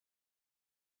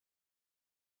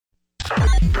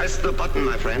Press the button,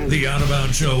 my friend. The Out of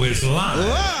Bounds Show is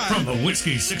live from the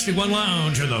Whiskey 61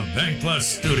 Lounge in the Bank Plus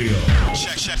studio.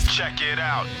 Check it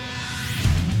out.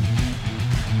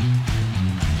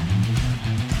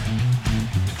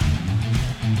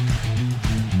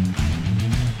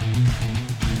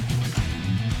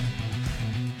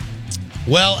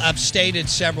 Well, I've stated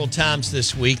several times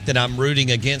this week that I'm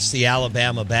rooting against the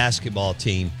Alabama basketball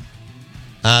team.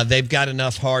 They've got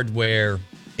enough hardware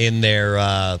in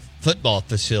their football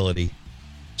facility.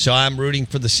 So I'm rooting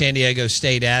for the San Diego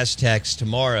State Aztecs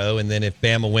tomorrow, and then if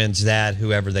Bama wins that,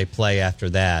 whoever they play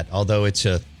after that. Although it's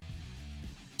an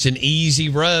easy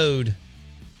road,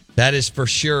 that is for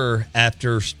sure,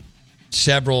 after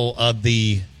several of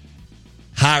the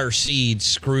higher seeds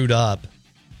screwed up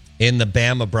in the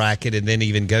Bama bracket and then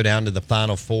even go down to the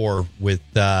Final Four with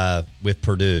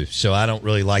Purdue. So I don't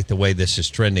really like the way this is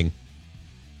trending.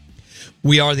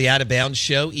 We are the Out of Bounds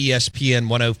Show, ESPN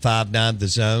 105.9 The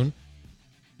Zone.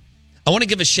 I want to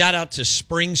give a shout-out to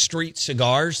Spring Street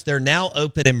Cigars. They're now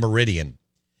open in Meridian.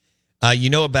 You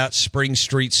know about Spring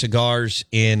Street Cigars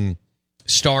in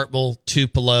Starkville,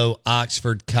 Tupelo,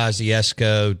 Oxford,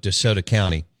 Kosciuszko, DeSoto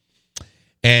County.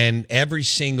 And every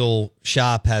single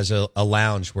shop has a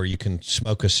lounge where you can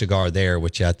smoke a cigar there,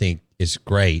 which I think is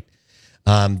great.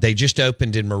 They just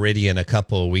opened in Meridian a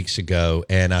couple of weeks ago,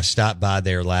 and I stopped by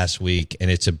there last week,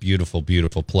 and it's a beautiful,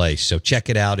 beautiful place. So check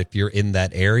it out if you're in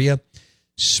that area.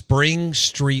 Spring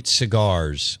Street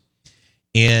Cigars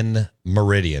in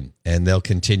Meridian, and they'll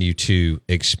continue to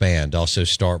expand. Also,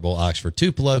 Starkville, Oxford,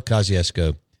 Tupelo,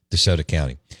 Kosciuszko, DeSoto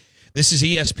County. This is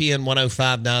ESPN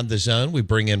 105.9 The Zone. We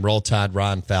bring in Roll Tide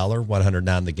Ron Fowler,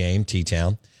 109 The Game,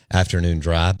 T-Town, afternoon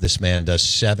drive. This man does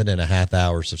 7.5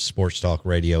 hours of sports talk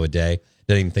radio a day.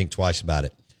 Doesn't even think twice about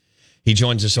it. He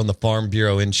joins us on the Farm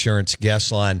Bureau Insurance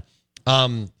guest line.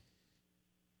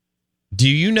 Do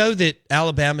you know that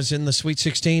Alabama's in the Sweet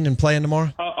 16 and playing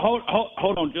tomorrow?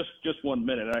 Hold on, just 1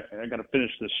 minute. I got to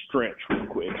finish this stretch real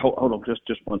quick. Hold on,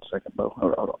 just 1 second, Bo.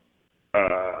 Hold on.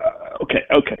 Okay.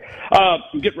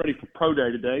 I'm getting ready for Pro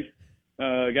Day today.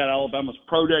 Got Alabama's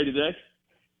Pro Day today,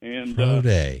 and Pro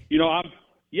Day.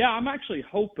 I'm actually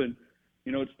hoping.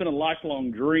 It's been a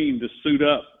lifelong dream to suit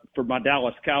up for my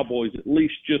Dallas Cowboys at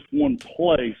least just one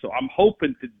play. So I'm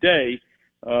hoping today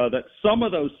that some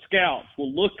of those scouts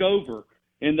will look over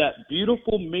in that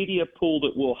beautiful media pool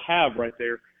that we'll have right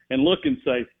there and look and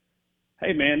say,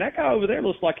 "Hey, man, that guy over there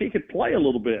looks like he could play a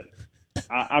little bit."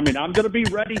 I'm going to be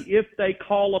ready if they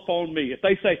call upon me. If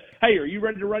they say, "Hey, are you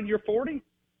ready to run your 40?"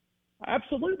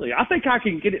 Absolutely. I think I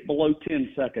can get it below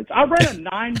 10 seconds. I ran a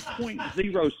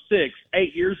 9.06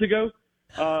 8 years ago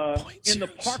in the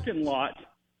parking lot.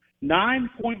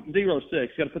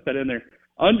 9.06. Got to put that in there.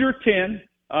 Under 10,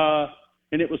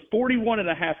 and it was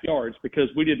 41.5 yards because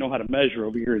we didn't know how to measure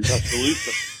over here in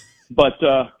Tuscaloosa. But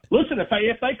listen,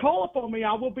 if they call upon me,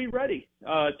 I will be ready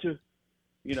to.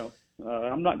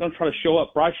 I'm not going to try to show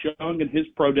up Bryce Young and his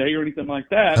pro day or anything like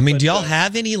that. I mean, do y'all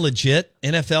have any legit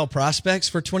NFL prospects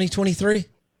for 2023?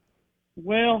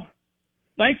 Well,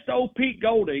 thanks to old Pete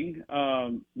Golding,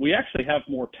 we actually have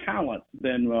more talent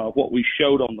than what we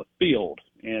showed on the field.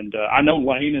 And I know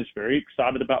Lane is very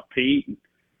excited about Pete, and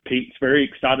Pete's very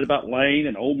excited about Lane,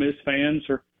 and Ole Miss fans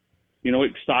are,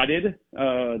 excited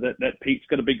that Pete's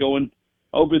going to be going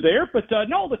over there. But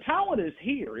no, the talent is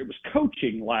here. It was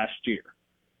coaching last year.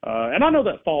 And I know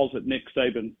that falls at Nick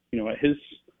Saban, at his,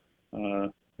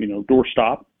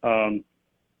 doorstop.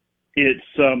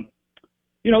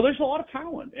 There's a lot of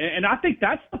talent. And I think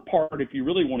that's the part, if you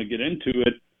really want to get into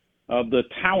it, of the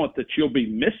talent that you'll be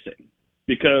missing.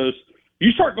 Because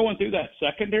you start going through that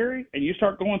secondary and you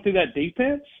start going through that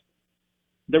defense,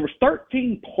 there was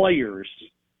 13 players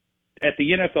at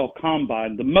the NFL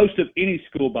Combine, the most of any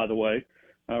school, by the way,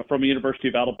 from the University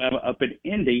of Alabama up in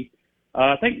Indy.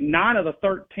 I think 9 of the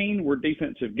 13 were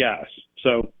defensive guys.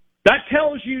 So that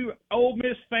tells you, Ole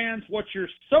Miss fans, what you're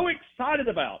so excited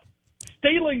about.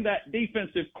 Stealing that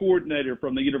defensive coordinator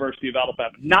from the University of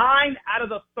Alabama. 9 out of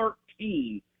the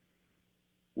 13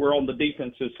 were on the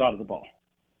defensive side of the ball.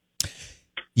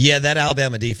 Yeah, that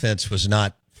Alabama defense was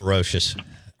not ferocious.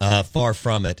 Far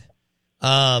from it.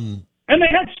 And they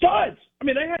had studs. I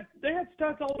mean, they had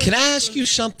studs all over. Can I ask you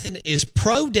something? Is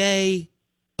Pro Day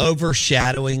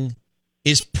overshadowing?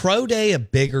 Is Pro Day a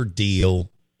bigger deal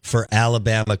for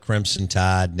Alabama Crimson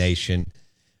Tide Nation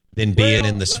than being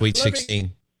in the Sweet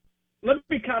 16? Let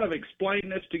me kind of explain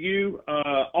this to you.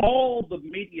 All the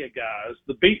media guys,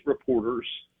 the beat reporters,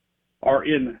 are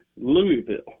in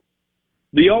Louisville.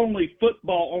 The only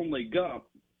football-only Gump.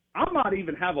 I might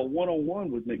even have a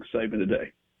one-on-one with Nick Saban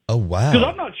today. Oh, wow. Because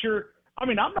I'm not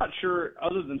sure,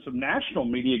 other than some national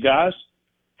media guys,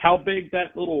 how big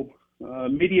that little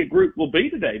media group will be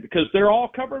today because they're all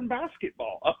covering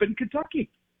basketball up in Kentucky.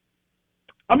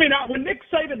 I mean, when Nick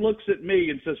Saban looks at me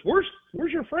and says,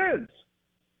 "Where's your friends?"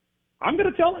 I'm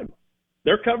going to tell him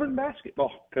they're covering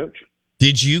basketball, Coach.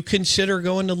 Did you consider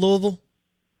going to Louisville?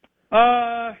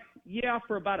 Yeah,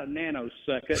 for about a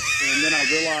nanosecond, and then I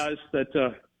realized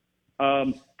that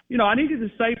I needed to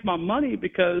save my money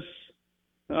because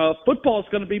football is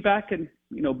going to be back in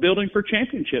building for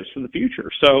championships for the future.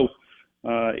 So,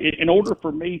 in order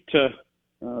for me to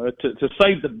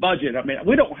save the budget, I mean,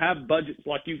 we don't have budgets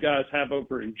like you guys have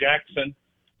over in Jackson.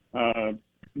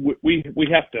 We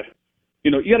have to,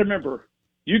 you got to remember,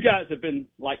 you guys have been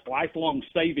like lifelong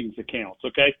savings accounts.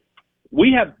 Okay,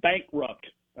 we have bankrupt.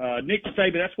 Nick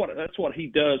Saban, that's what he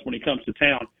does when he comes to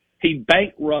town. He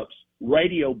bankrupts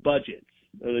radio budgets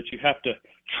that you have to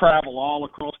travel all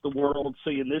across the world,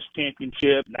 seeing this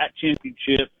championship, that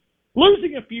championship,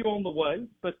 losing a few on the way.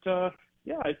 But